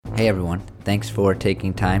Hey everyone, thanks for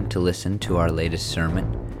taking time to listen to our latest sermon.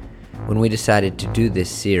 When we decided to do this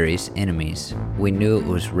series, Enemies, we knew it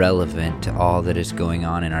was relevant to all that is going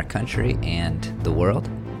on in our country and the world.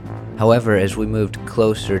 However, as we moved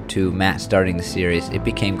closer to Matt starting the series, it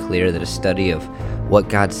became clear that a study of what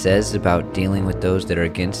God says about dealing with those that are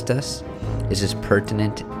against us is as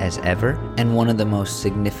pertinent as ever, and one of the most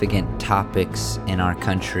significant topics in our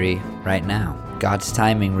country right now. God's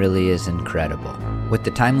timing really is incredible. With the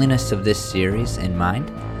timeliness of this series in mind,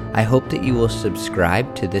 I hope that you will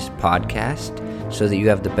subscribe to this podcast so that you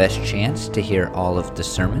have the best chance to hear all of the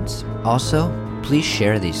sermons. Also, please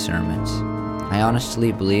share these sermons. I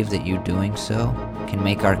honestly believe that you doing so can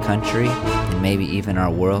make our country and maybe even our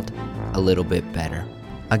world a little bit better.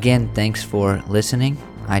 Again, thanks for listening.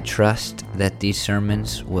 I trust that these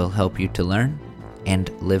sermons will help you to learn and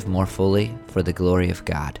live more fully for the glory of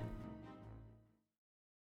God.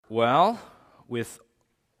 Well, with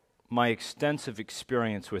my extensive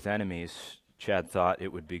experience with enemies, Chad thought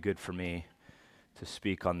it would be good for me to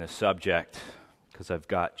speak on this subject because I've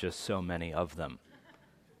got just so many of them.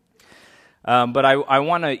 But I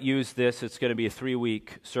want to use this. It's going to be a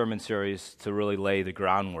 3-week sermon series to really lay the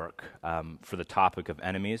groundwork for the topic of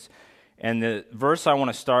enemies. And the verse I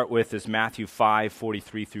want to start with is Matthew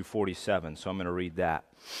 5:43 through 47. So I'm going to read that.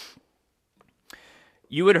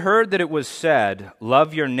 You had heard that it was said,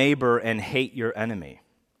 love your neighbor and hate your enemy.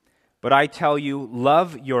 But I tell you,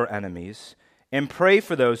 love your enemies and pray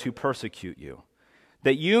for those who persecute you,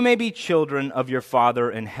 that you may be children of your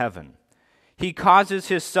Father in heaven. He causes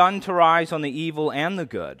his sun to rise on the evil and the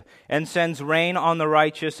good, and sends rain on the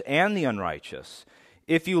righteous and the unrighteous.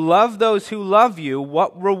 If you love those who love you,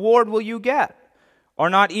 what reward will you get? Are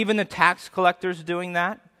not even the tax collectors doing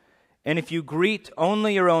that? And if you greet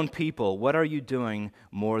only your own people, what are you doing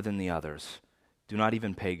more than the others? Do not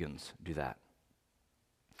even pagans do that?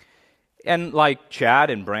 And like Chad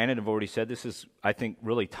and Brandon have already said, this is, I think,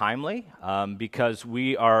 really timely because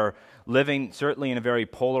we are living certainly in a very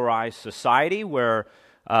polarized society where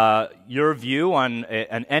your view on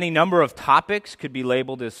any number of topics could be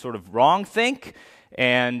labeled as sort of wrongthink.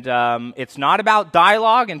 And it's not about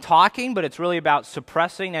dialogue and talking, but it's really about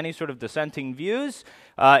suppressing any sort of dissenting views.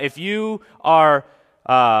 If you are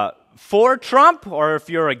for Trump or if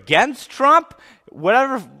you're against Trump,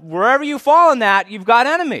 wherever you fall in that, you've got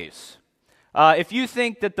enemies. If you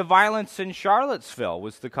think that the violence in Charlottesville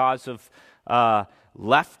was the cause of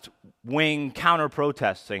left-wing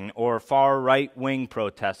counter-protesting or far-right-wing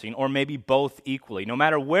protesting, or maybe both equally, no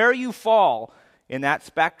matter where you fall in that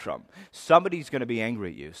spectrum, somebody's going to be angry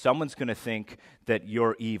at you. Someone's going to think that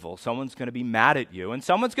you're evil. Someone's going to be mad at you. And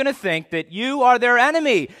someone's going to think that you are their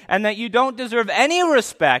enemy and that you don't deserve any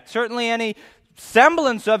respect, certainly any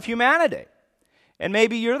semblance of humanity. And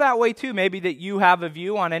maybe you're that way too. Maybe that you have a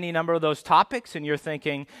view on any number of those topics and you're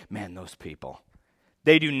thinking, man, those people,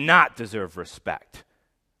 they do not deserve respect.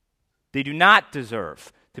 They do not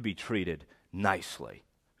deserve to be treated nicely.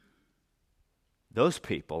 Those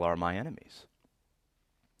people are my enemies.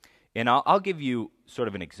 And I'll give you sort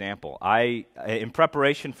of an example. In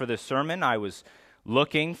preparation for this sermon, I was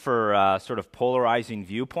looking for sort of polarizing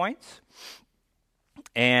viewpoints.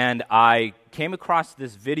 And I came across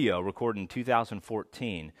this video recorded in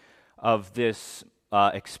 2014 of this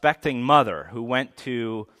expecting mother who went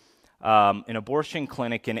to an abortion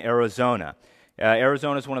clinic in Arizona.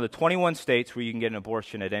 Arizona is one of the 21 states where you can get an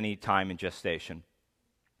abortion at any time in gestation.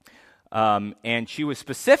 And she was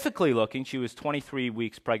specifically looking, she was 23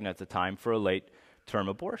 weeks pregnant at the time, for a late-term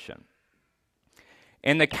abortion.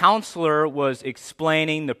 And the counselor was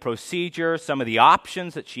explaining the procedure, some of the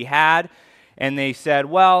options that she had, and they said,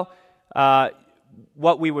 well,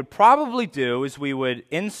 what we would probably do is we would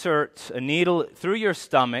insert a needle through your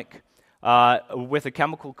stomach with a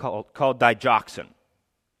chemical called digoxin.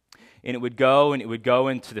 And it would go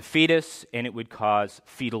into the fetus, and it would cause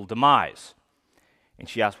fetal demise. And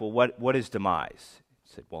she asked, well, what is demise?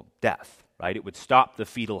 He said, well, death, right? It would stop the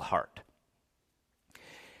fetal heart.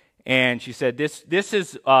 And she said, this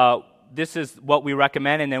is what we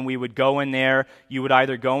recommend, and then we would go in there. You would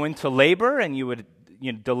either go into labor and you would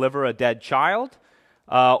deliver a dead child,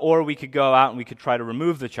 or we could go out and we could try to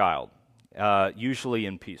remove the child, usually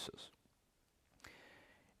in pieces.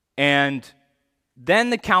 And then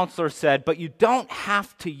the counselor said, but you don't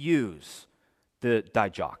have to use the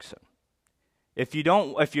digoxin. If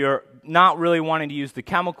you're not really wanting to use the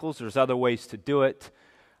chemicals, there's other ways to do it.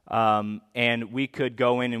 And we could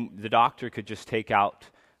go in and the doctor could just take out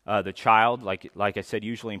the child, like I said,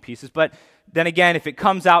 usually in pieces. But then again, if it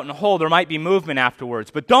comes out in whole, there might be movement afterwards.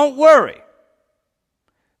 But don't worry.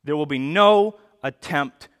 There will be no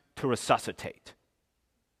attempt to resuscitate.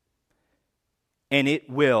 and it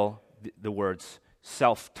will, the words,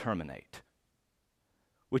 self-terminate.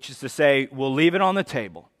 Which is to say, we'll leave it on the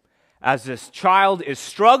table as this child is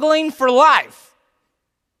struggling for life,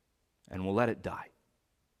 and we'll let it die.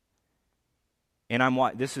 And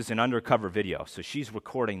this is an undercover video, so she's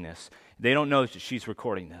recording this. They don't know that she's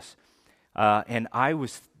recording this. And I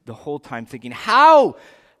was the whole time thinking, how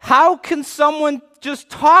can someone just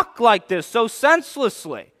talk like this so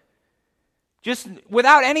senselessly? Just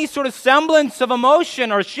without any sort of semblance of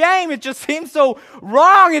emotion or shame. It just seems so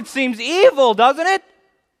wrong. It seems evil, doesn't it?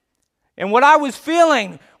 And what I was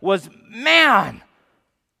feeling was, man,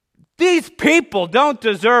 these people don't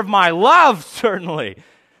deserve my love, certainly.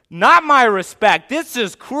 Not my respect. This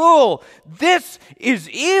is cruel. This is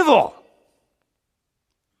evil.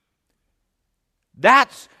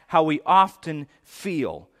 That's how we often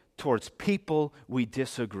feel towards people we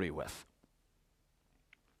disagree with.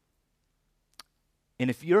 And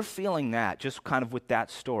if you're feeling that, just kind of with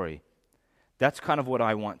that story, that's kind of what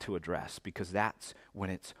I want to address, because that's when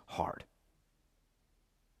it's hard.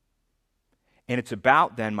 And it's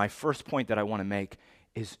about, then, my first point that I want to make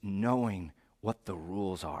is knowing what the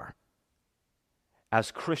rules are.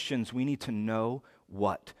 As Christians, we need to know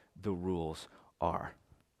what the rules are.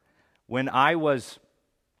 When I was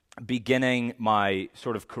beginning my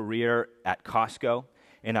sort of career at Costco,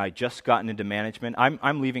 and I just gotten into management,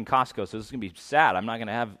 I'm leaving Costco, so this is going to be sad. I'm not going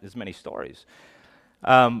to have as many stories.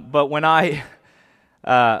 But when I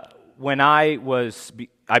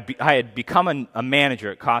had become a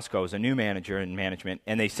manager at Costco, I was a new manager in management,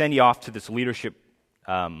 and they send you off to this leadership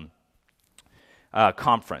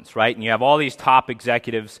conference, right? And you have all these top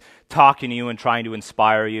executives talking to you and trying to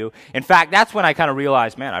inspire you. In fact, that's when I kind of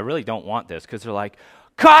realized, man, I really don't want this, because they're like,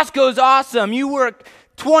 Costco's awesome. You work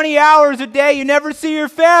 20 hours a day. You never see your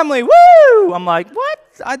family. Woo! I'm like,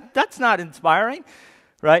 what? That's not inspiring,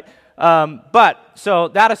 right? But, so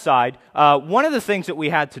that aside, one of the things that we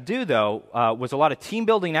had to do, though, was a lot of team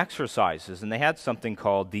building exercises, and they had something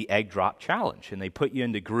called the Egg Drop Challenge, and they put you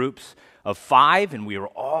into groups of 5, and we were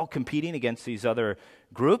all competing against these other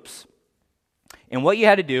groups. And what you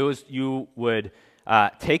had to do is you would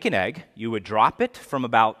take an egg, you would drop it from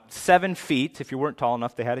about 7 feet. If you weren't tall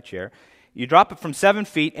enough, they had a chair. You drop it from 7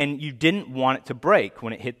 feet, and you didn't want it to break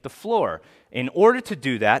when it hit the floor. In order to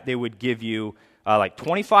do that, they would give you like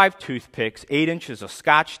 25 toothpicks, 8 inches of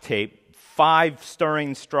Scotch tape, 5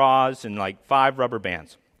 stirring straws, and like 5 rubber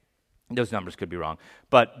bands. Those numbers could be wrong,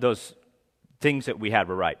 but those things that we had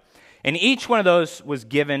were right. And each one of those was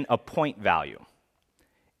given a point value.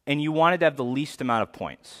 And you wanted to have the least amount of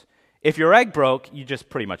points. If your egg broke, you just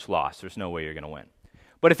pretty much lost. There's no way you're going to win.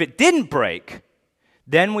 But if it didn't break,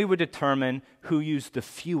 then we would determine who used the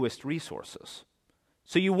fewest resources.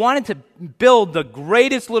 So you wanted to build the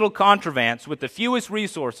greatest little contrivance with the fewest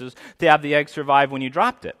resources to have the egg survive when you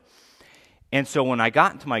dropped it. And so when I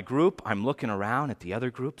got into my group, I'm looking around at the other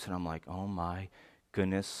groups, and I'm like, oh my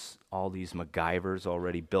goodness, all these MacGyvers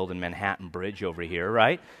already building Manhattan Bridge over here,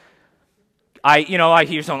 right? I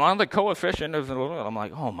hear something on the coefficient of, I'm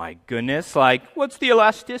like, oh my goodness, like, what's the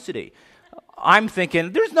elasticity? I'm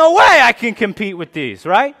thinking, there's no way I can compete with these,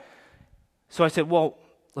 right? So I said, well,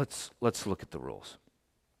 let's look at the rules.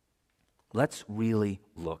 Let's really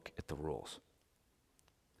look at the rules.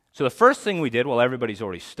 So the first thing we did, while everybody's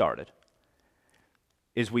already started,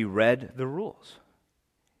 is we read the rules.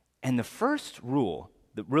 And the first rule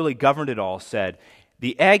that really governed it all said,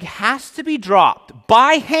 the egg has to be dropped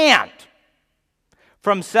by hand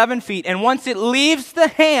from 7 feet, and once it leaves the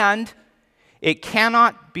hand, it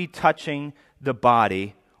cannot be touching the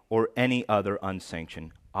body or any other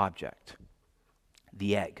unsanctioned object.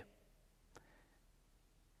 The egg.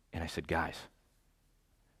 And I said, guys,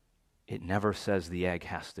 it never says the egg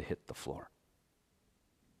has to hit the floor.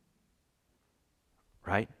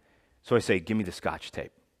 Right? So I say, give me the Scotch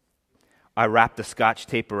tape. I wrap the Scotch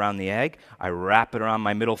tape around the egg. I wrap it around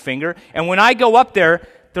my middle finger. And when I go up there,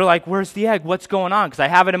 they're like, where's the egg? What's going on? Because I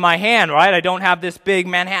have it in my hand, right? I don't have this big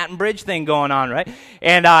Manhattan Bridge thing going on, right?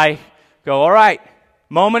 And I go, all right,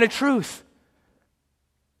 moment of truth.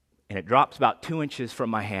 And it drops about 2 inches from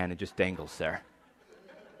my hand and just dangles there.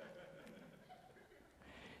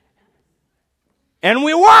 And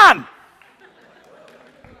we won!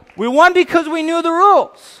 We won because we knew the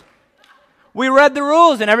rules. We read the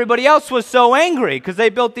rules, and everybody else was so angry because they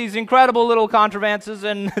built these incredible little contrivances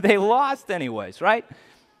and they lost anyways, right?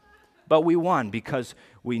 But we won because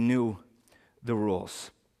we knew the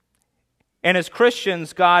rules. And as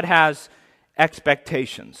Christians, God has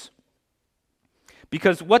expectations.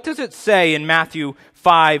 Because what does it say in Matthew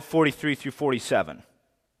 5:43 through 47?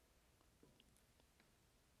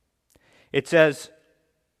 It says,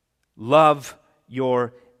 love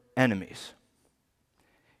your enemies.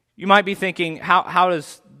 You might be thinking, how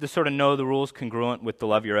does this sort of know the rules congruent with the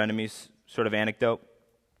love your enemies sort of anecdote?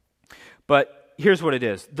 But here's what it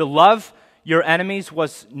is. The love your enemies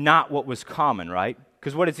was not what was common, right?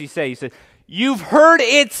 Because what does he say? He said, you've heard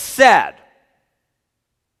it said,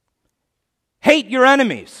 hate your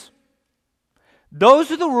enemies.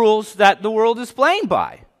 Those are the rules that the world is playing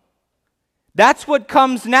by. That's what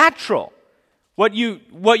comes natural, what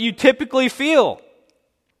you typically feel.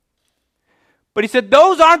 But he said,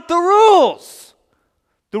 those aren't the rules.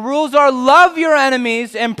 The rules are love your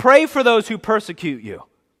enemies and pray for those who persecute you.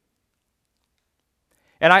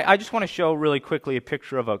 And I just want to show really quickly a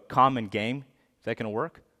picture of a common game. Is that going to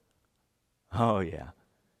work? Oh, yeah.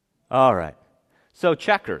 All right. So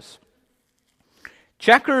checkers.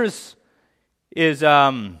 Checkers is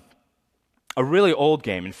a really old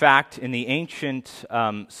game. In fact, in the ancient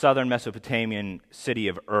southern Mesopotamian city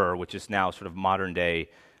of Ur, which is now sort of modern-day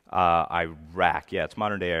Iraq. Yeah, it's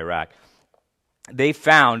modern-day Iraq. They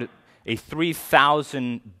found a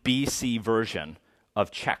 3000 BC version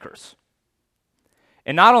of checkers.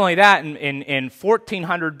 And not only that, in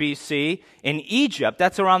 1400 BC, in Egypt,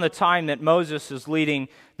 that's around the time that Moses is leading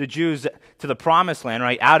the Jews to the Promised Land,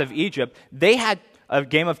 right, out of Egypt, they had a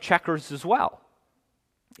game of checkers as well.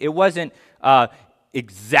 It wasn't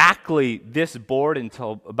exactly this board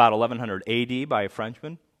until about 1100 AD by a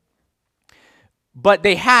Frenchman. But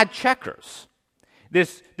they had checkers.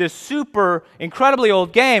 This super incredibly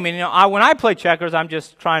old game, and when I play checkers, I'm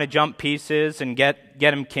just trying to jump pieces and get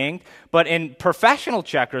them kinged. But in professional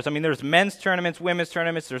checkers, there's men's tournaments, women's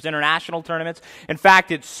tournaments, there's international tournaments. In fact,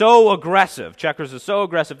 it's so aggressive. Checkers is so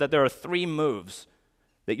aggressive that there are 3 moves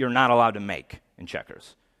that you're not allowed to make in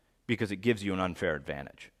checkers because it gives you an unfair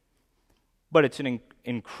advantage. But it's an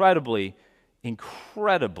incredibly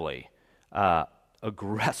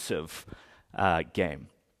aggressive game.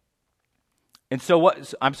 And so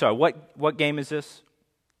what game is this?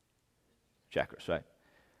 Checkers, right?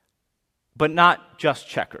 But not just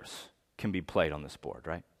checkers can be played on this board,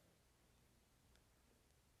 right?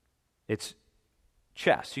 It's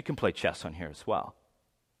chess. You can play chess on here as well.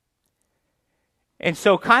 And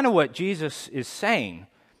so kind of what Jesus is saying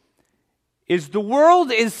is the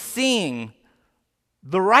world is seeing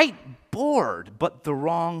the right board, but the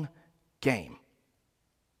wrong game.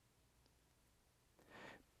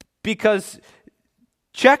 Because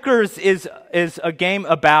checkers is a game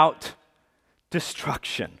about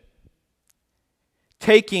destruction.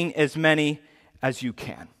 Taking as many as you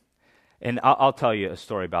can. And I'll tell you a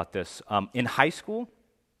story about this. In high school,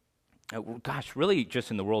 really just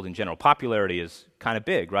in the world in general, popularity is kind of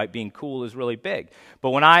big, right? Being cool is really big. But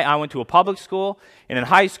when I went to a public school, and in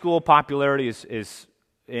high school, popularity is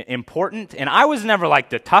important. And I was never like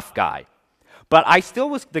the tough guy. But I still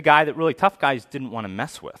was the guy that really tough guys didn't want to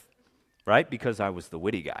mess with. Right? Because I was the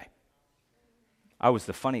witty guy. I was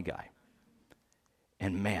the funny guy.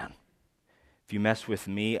 And man, if you mess with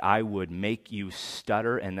me, I would make you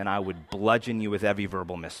stutter and then I would bludgeon you with every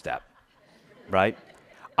verbal misstep. Right?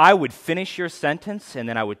 I would finish your sentence and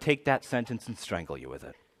then I would take that sentence and strangle you with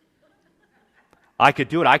it. I could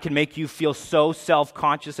do it. I could make you feel so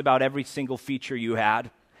self-conscious about every single feature you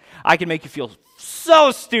had. I could make you feel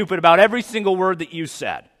so stupid about every single word that you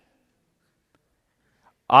said.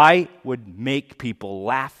 I would make people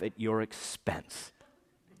laugh at your expense.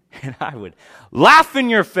 And I would laugh in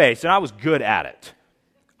your face. And I was good at it.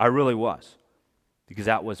 I really was. Because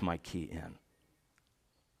that was my key in.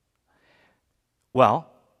 Well,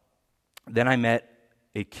 then I met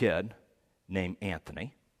a kid named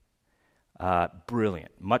Anthony.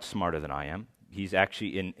 Brilliant. Much smarter than I am. He's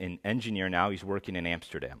actually an engineer now. He's working in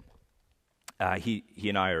Amsterdam. He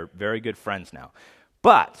and I are very good friends now.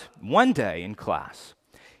 But one day in class,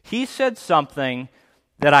 he said something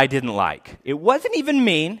that I didn't like. It wasn't even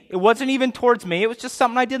mean. It wasn't even towards me. It was just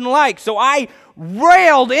something I didn't like. So I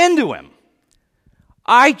railed into him.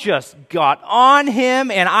 I just got on him,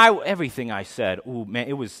 and everything I said, ooh, man,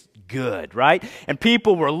 it was good, right? And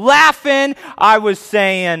people were laughing. I was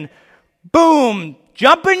saying, boom,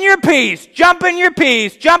 jump in your piece, jump in your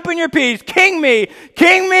piece, jump in your piece, king me,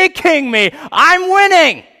 king me, king me. I'm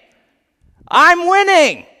winning. I'm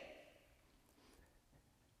winning.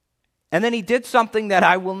 And then he did something that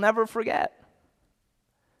I will never forget.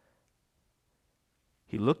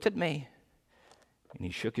 He looked at me, and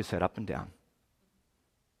he shook his head up and down.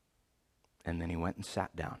 And then he went and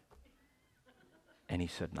sat down. And he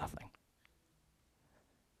said nothing.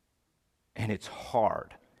 And it's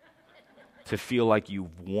hard to feel like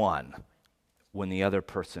you've won when the other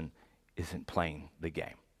person isn't playing the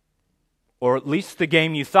game. Or at least the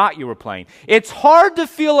game you thought you were playing. It's hard to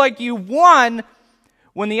feel like you won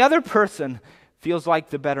when the other person feels like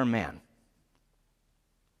the better man.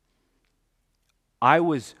 I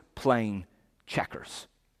was playing checkers.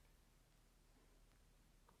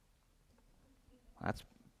 That's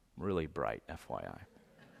really bright, FYI.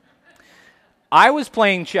 I was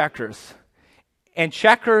playing checkers, and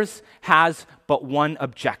checkers has but one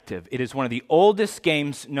objective. It is one of the oldest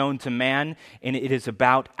games known to man, and it is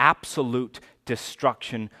about absolute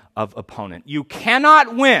destruction of opponent. You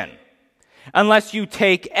cannot win unless you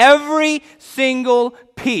take every single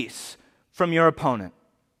piece from your opponent.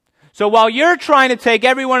 So while you're trying to take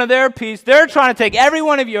every one of their piece, they're trying to take every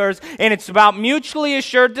one of yours, and it's about mutually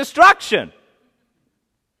assured destruction.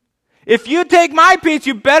 If you take my piece,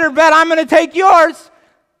 you better bet I'm going to take yours.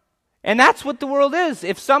 And that's what the world is.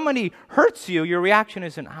 If somebody hurts you, your reaction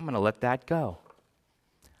isn't, I'm going to let that go.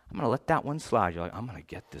 I'm going to let that one slide. You're like, I'm going to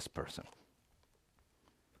get this person.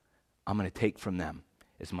 I'm going to take from them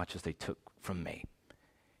as much as they took from me.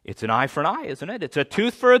 It's an eye for an eye, isn't it? It's a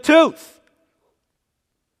tooth for a tooth.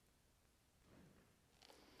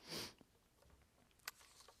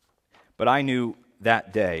 But I knew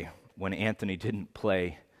that day when Anthony didn't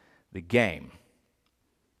play the game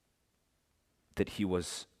that he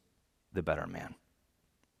was the better man.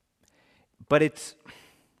 But it's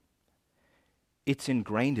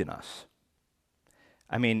ingrained in us.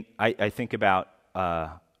 I mean, I think about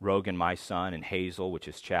Rogan, my son, and Hazel, which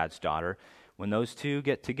is Chad's daughter. When those two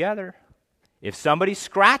get together, if somebody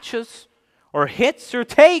scratches or hits or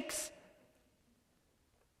takes,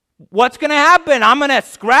 what's going to happen? I'm going to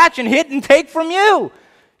scratch and hit and take from you.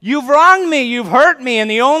 You've wronged me, you've hurt me, and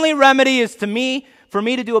the only remedy is for me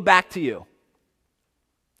to do it back to you.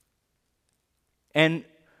 And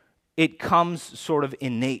it comes sort of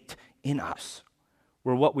innate in us,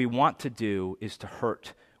 where what we want to do is to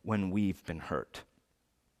hurt when we've been hurt.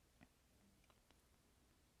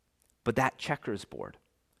 But that checkers board,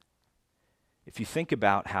 if you think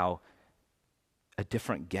about how a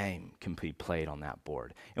different game can be played on that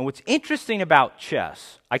board. And what's interesting about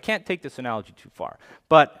chess, I can't take this analogy too far,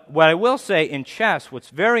 but what I will say in chess, what's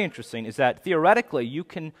very interesting is that theoretically you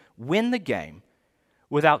can win the game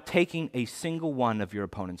without taking a single one of your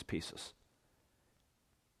opponent's pieces.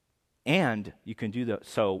 And you can do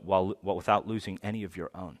so without losing any of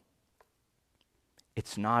your own.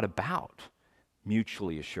 It's not about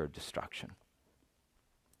mutually assured destruction.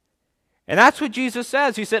 And that's what Jesus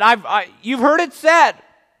says. He said, you've heard it said,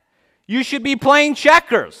 you should be playing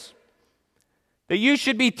checkers. That you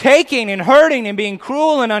should be taking and hurting and being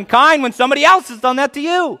cruel and unkind when somebody else has done that to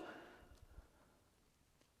you.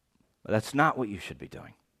 But that's not what you should be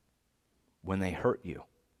doing. When they hurt you,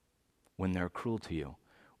 when they're cruel to you,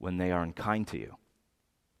 when they are unkind to you,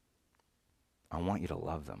 I want you to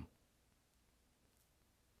love them.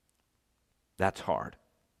 That's hard.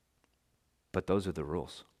 But those are the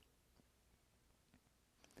rules.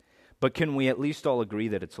 But can we at least all agree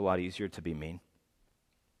that it's a lot easier to be mean?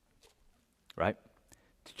 Right?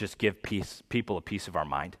 To just give people a piece of our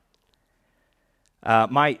mind.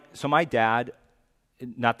 My dad,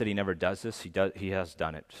 not that he never does this, he has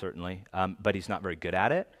done it, certainly, but he's not very good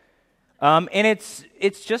at it. And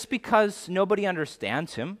it's just because nobody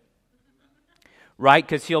understands him, right?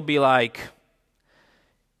 Because he'll be like,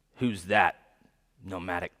 who's that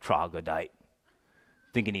nomadic troglodyte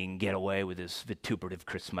thinking he can get away with his vituperative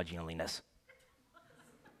curmudgeonliness?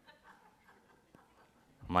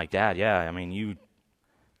 I'm like, Dad, yeah, I mean, you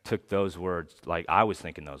took those words like I was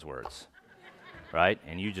thinking those words, right?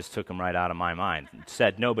 And you just took them right out of my mind.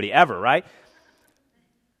 Said nobody ever, right?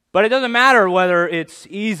 But it doesn't matter whether it's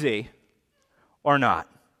easy or not,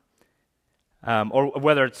 or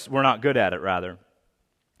whether we're not good at it, rather.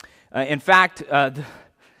 In fact,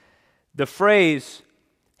 the phrase,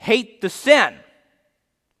 hate the sin,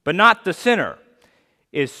 but not the sinner,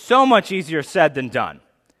 is so much easier said than done.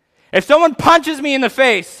 If someone punches me in the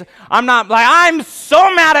face, I'm not like, I'm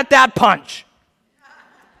so mad at that punch.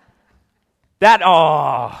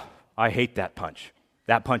 I hate that punch.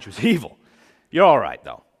 That punch was evil. You're all right,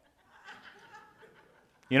 though.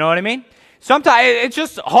 You know what I mean? Sometimes it's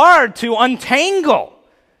just hard to untangle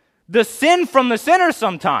the sin from the sinner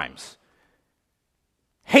sometimes.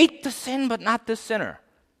 Hate the sin, but not the sinner.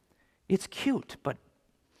 It's cute, but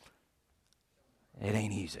it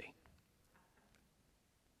ain't easy.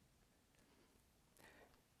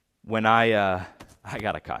 When I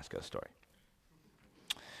got a Costco story.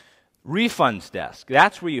 Refunds desk,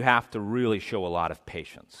 that's where you have to really show a lot of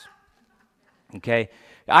patience. Okay?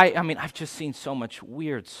 I mean, I've just seen so much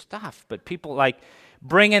weird stuff, but people like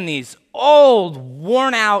bring in these old,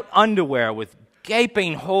 worn-out underwear with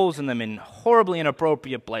gaping holes in them in horribly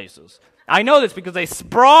inappropriate places. I know this because they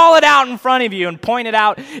sprawl it out in front of you and point it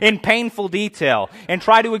out in painful detail and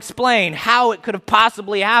try to explain how it could have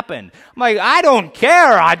possibly happened. I'm like, I don't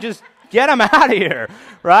care. I just get them out of here,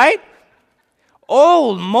 right?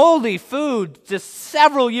 Old, moldy food, just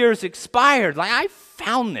several years expired. Like, I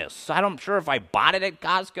found this. I'm not sure if I bought it at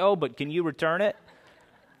Costco, but can you return it?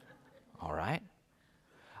 All right.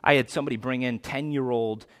 I had somebody bring in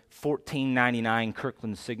 10-year-old $14.99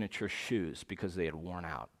 Kirkland Signature shoes because they had worn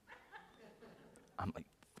out. I'm like,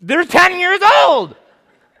 they're 10 years old.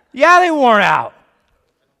 Yeah, they worn out.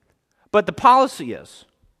 But the policy is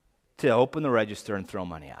to open the register and throw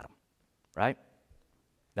money at them, right?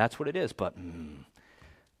 That's what it is, but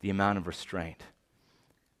the amount of restraint.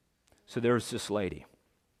 So there's this lady.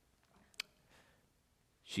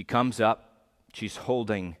 She comes up. She's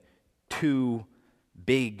holding 2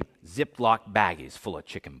 big Ziploc baggies full of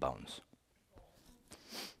chicken bones.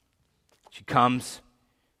 She comes.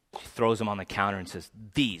 She throws them on the counter and says,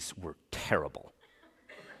 "These were terrible."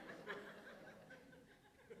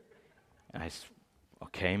 And I said,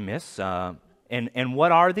 "Okay, miss, and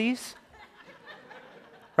what are these?"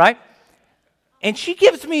 Right? And she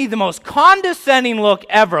gives me the most condescending look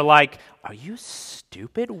ever, like, "Are you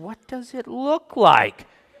stupid? What does it look like?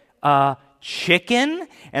 Chicken?"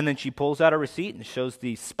 And then she pulls out a receipt and shows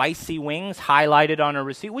the spicy wings highlighted on her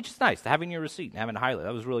receipt, which is nice, having your receipt and having it highlighted.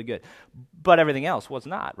 That was really good. But everything else was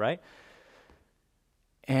not, right?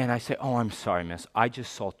 And I say, "Oh, I'm sorry, miss. I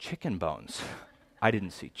just saw chicken bones. I didn't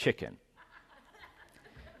see chicken."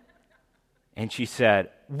 And she said,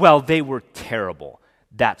 "Well, they were terrible.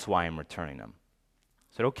 That's why I'm returning them."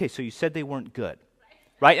 I said, "Okay, so you said they weren't good,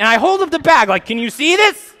 right?" And I hold up the bag like, "Can you see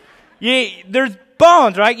this? There's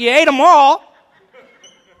bones, right? You ate them all."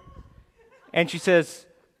 And she says,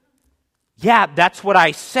 "Yeah, that's what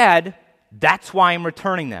I said. That's why I'm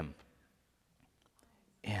returning them."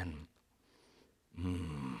 And,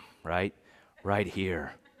 right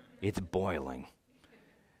here, it's boiling.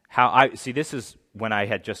 See, this is when I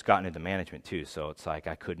had just gotten into management too, so it's like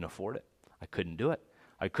I couldn't afford it. I couldn't do it.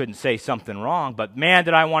 I couldn't say something wrong, but man,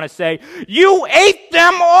 did I want to say, "You ate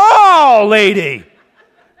them all, lady.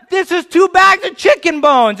 This is 2 bags of chicken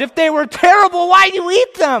bones. If they were terrible, why do you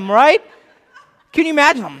eat them," right? Can you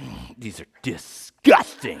imagine? These are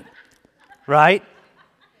disgusting, right?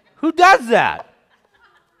 Who does that?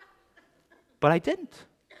 But I didn't.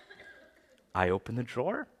 I opened the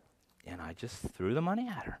drawer, and I just threw the money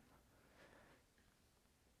at her.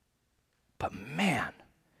 But man,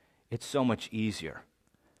 it's so much easier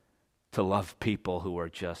to love people who are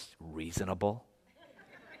just reasonable.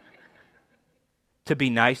 To be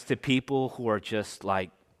nice to people who are just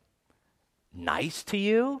like nice to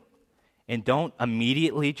you and don't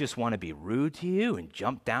immediately just want to be rude to you and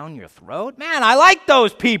jump down your throat. Man, I like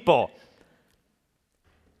those people.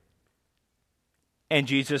 And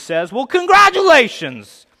Jesus says, "Well,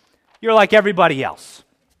 congratulations. You're like everybody else.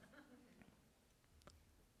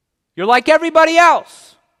 You're like everybody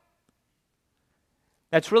else."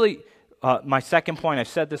 That's really my second point. I've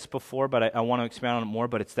said this before, but I want to expand on it more,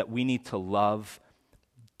 but it's that we need to love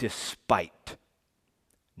despite,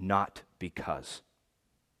 not because.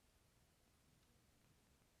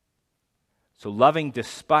 So loving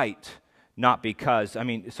despite, not because.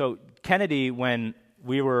 So Kennedy, when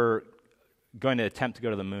we were going to attempt to go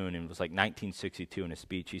to the moon, and it was like 1962 in a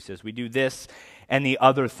speech, he says, "We do this and the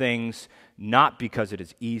other things not because it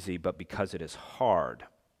is easy, but because it is hard."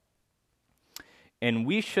 And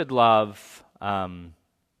we should love,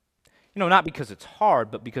 not because it's hard,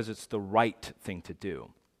 but because it's the right thing to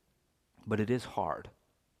do. But it is hard.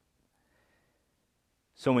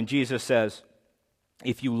 So when Jesus says,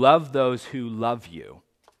 "If you love those who love you,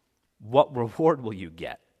 what reward will you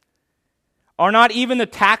get? Are not even the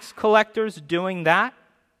tax collectors doing that?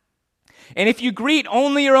 And if you greet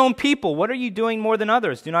only your own people, what are you doing more than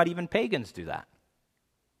others? Do not even pagans do that?"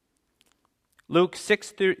 Luke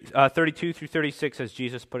 6:32 through 36 has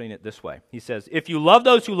Jesus putting it this way. He says, "If you love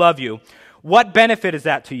those who love you, what benefit is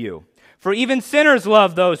that to you? For even sinners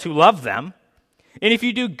love those who love them. And if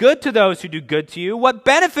you do good to those who do good to you, what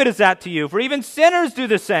benefit is that to you? For even sinners do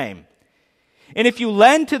the same. And if you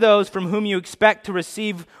lend to those from whom you expect to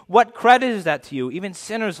receive, what credit is that to you? Even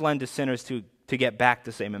sinners lend to sinners to get back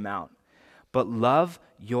the same amount. But love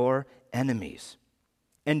your enemies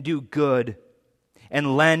and do good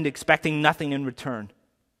and lend expecting nothing in return.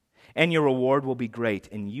 And your reward will be great,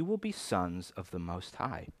 and you will be sons of the Most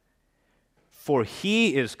High. For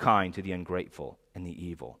he is kind to the ungrateful and the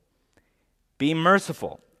evil. Be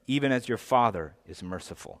merciful, even as your Father is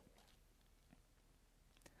merciful."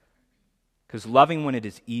 Because loving when it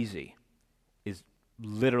is easy is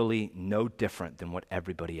literally no different than what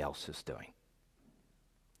everybody else is doing.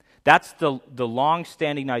 That's the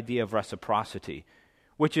long-standing idea of reciprocity,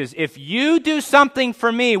 which is if you do something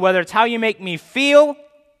for me, whether it's how you make me feel,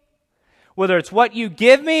 whether it's what you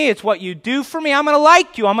give me, it's what you do for me, I'm going to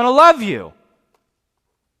like you, I'm going to love you.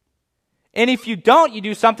 And if you don't, you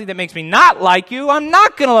do something that makes me not like you, I'm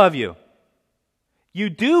not going to love you. You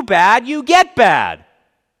do bad, you get bad.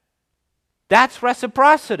 That's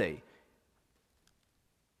reciprocity.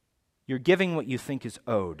 You're giving what you think is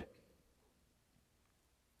owed.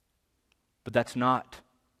 But that's not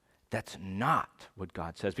what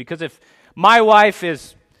God says. Because if my wife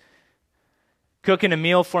is cooking a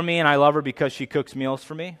meal for me and I love her because she cooks meals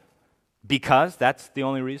for me, because that's the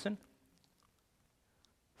only reason,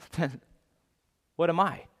 then what am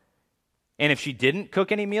I? And if she didn't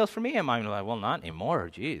cook any meals for me, am I like, well, not anymore.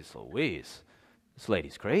 Jeez Louise, this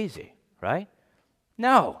lady's crazy, right?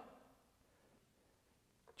 No.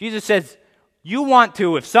 Jesus says, you want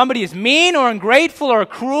to, if somebody is mean or ungrateful or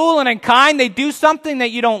cruel and unkind, they do something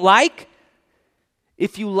that you don't like,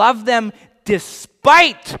 if you love them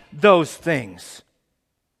despite those things,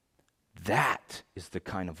 that is the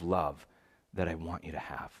kind of love that I want you to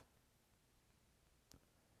have.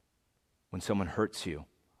 When someone hurts you,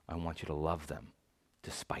 I want you to love them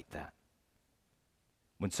despite that.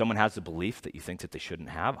 When someone has a belief that you think that they shouldn't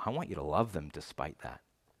have, I want you to love them despite that.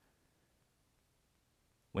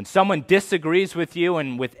 When someone disagrees with you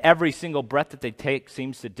and with every single breath that they take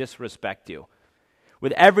seems to disrespect you,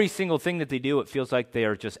 with every single thing that they do, it feels like they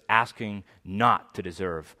are just asking not to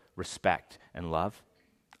deserve respect and love,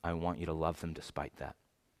 I want you to love them despite that.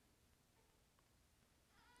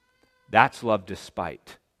 That's love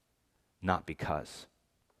despite, not because.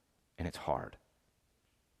 And it's hard.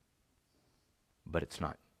 But it's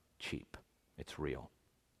not cheap. It's real.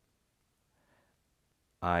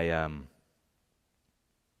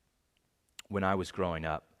 When I was growing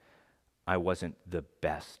up, I wasn't the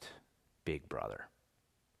best big brother.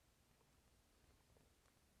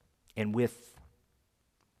 And with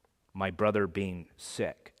my brother being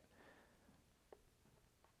sick,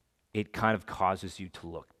 it kind of causes you to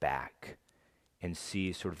look back and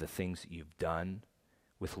see sort of the things that you've done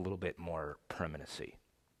with a little bit more permanency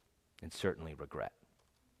and certainly regret.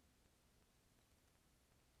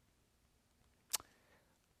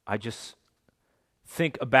 I just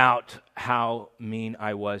think about how mean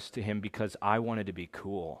I was to him because I wanted to be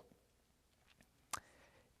cool.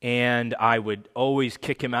 And I would always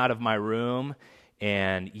kick him out of my room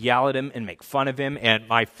and yell at him and make fun of him. And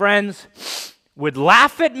my friends would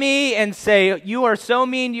laugh at me and say, "You are so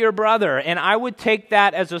mean to your brother." And I would take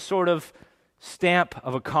that as a sort of stamp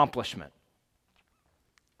of accomplishment.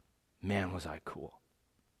 Man, was I cool.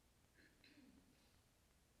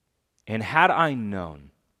 And had I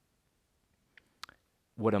known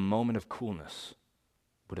what a moment of coolness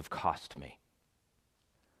would have cost me,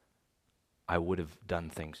 I would have done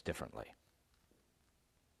things differently.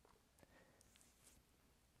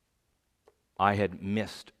 I had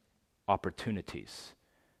missed opportunities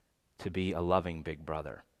to be a loving big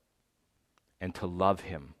brother and to love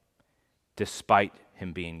him despite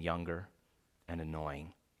him being younger and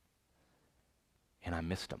annoying. And I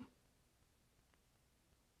missed him.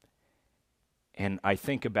 And I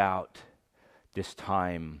think about this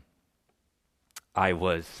time I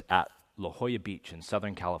was at La Jolla Beach in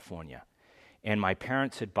Southern California, and my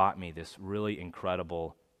parents had bought me this really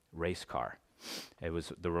incredible race car. It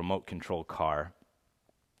was the remote control car.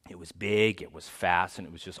 It was big, it was fast, and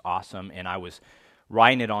it was just awesome. And I was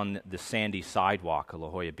riding it on the sandy sidewalk of La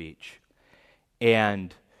Jolla Beach.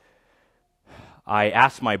 And I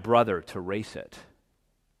asked my brother to race it.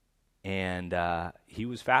 And he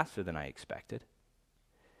was faster than I expected.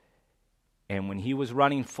 And when he was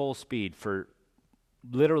running full speed for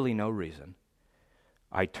literally no reason,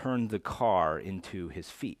 I turned the car into his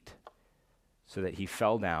feet so that he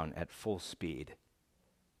fell down at full speed.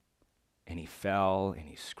 And he fell and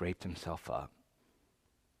he scraped himself up.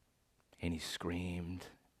 And he screamed.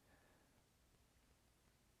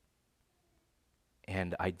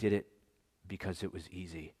 And I did it because it was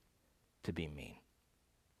easy to be mean.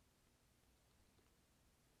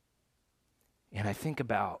 And I think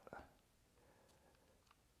about,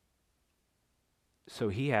 so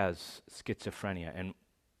he has schizophrenia, and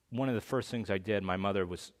one of the first things I did, my mother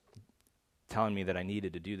was telling me that I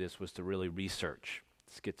needed to do this, was to really research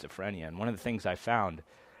schizophrenia. And one of the things I found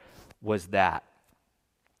was that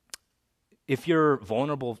if you're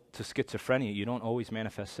vulnerable to schizophrenia, you don't always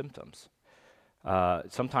manifest symptoms.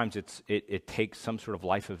 Sometimes it takes some sort of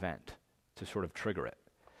life event to sort of trigger it.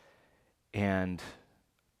 And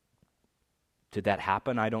did that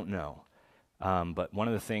happen? I don't know. But one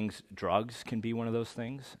of the things, drugs can be one of those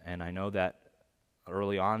things. And I know that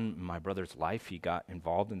early on in my brother's life, he got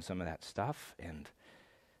involved in some of that stuff. And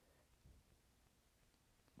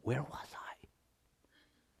where was I?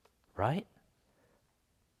 Right?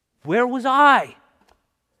 Where was I?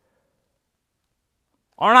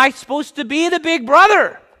 Aren't I supposed to be the big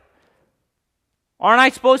brother? Aren't I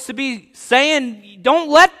supposed to be saying, don't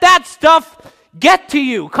let that stuff get to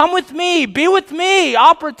you. Come with me. Be with me.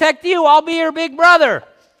 I'll protect you. I'll be your big brother.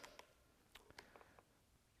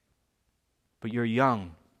 But you're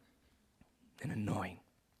young and annoying.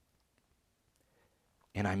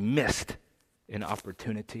 And I missed an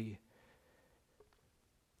opportunity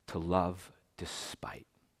to love despite.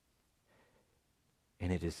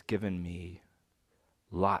 And it has given me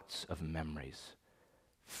lots of memories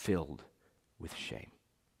filled with shame.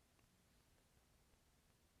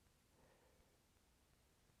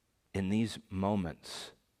 In these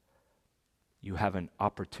moments, you have an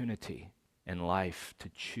opportunity in life to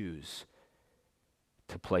choose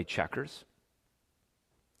to play checkers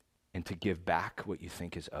and to give back what you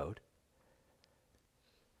think is owed,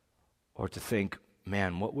 or to think,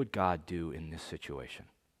 man, what would God do in this situation?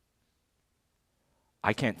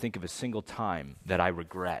 I can't think of a single time that I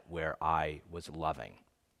regret where I was loving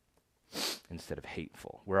instead of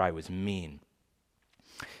hateful, where I was mean.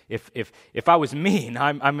 If I was mean,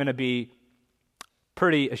 I'm going to be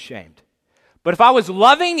pretty ashamed. But if I was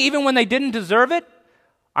loving even when they didn't deserve it,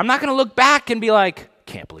 I'm not going to look back and be like,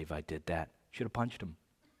 can't believe I did that. Should have punched him.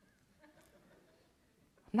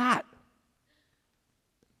 I'm not.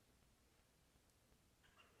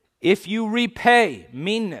 If you repay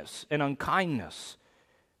meanness and unkindness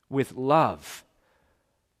with love,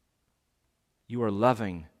 you are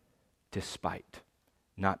loving despite,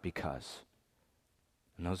 not because.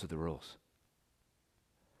 And those are the rules.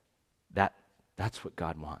 That's what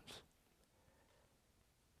God wants.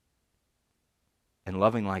 And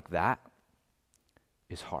loving like that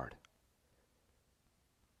is hard.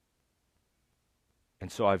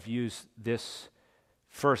 And so I've used this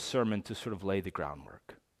first sermon to sort of lay the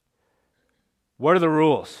groundwork. What are the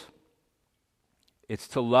rules? It's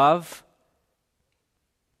to love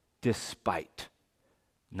despite,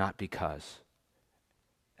 not because.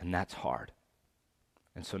 And that's hard.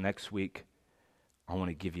 And so next week, I want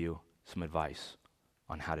to give you some advice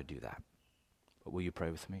on how to do that. But will you pray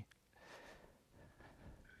with me?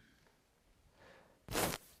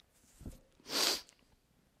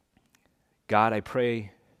 God, I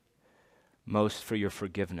pray most for your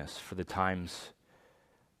forgiveness for the times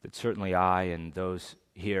that certainly I and those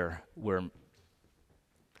here were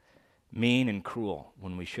mean and cruel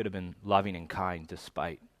when we should have been loving and kind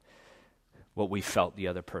despite what we felt the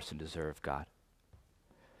other person deserved, God.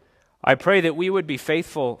 I pray that we would be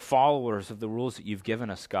faithful followers of the rules that you've given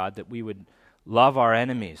us, God, that we would love our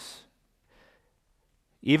enemies,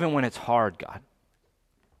 even when it's hard, God.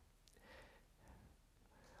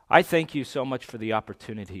 I thank you so much for the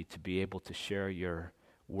opportunity to be able to share your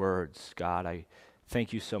words, God. I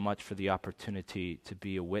thank you so much for the opportunity to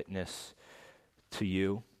be a witness to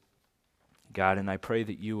you, God, and I pray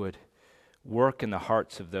that you would work in the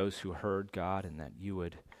hearts of those who heard, God, and that you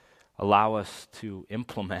would allow us to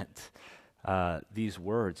implement these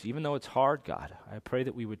words, even though it's hard, God. I pray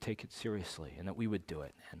that we would take it seriously and that we would do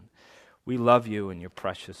it. And we love you in your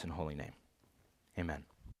precious and holy name. Amen.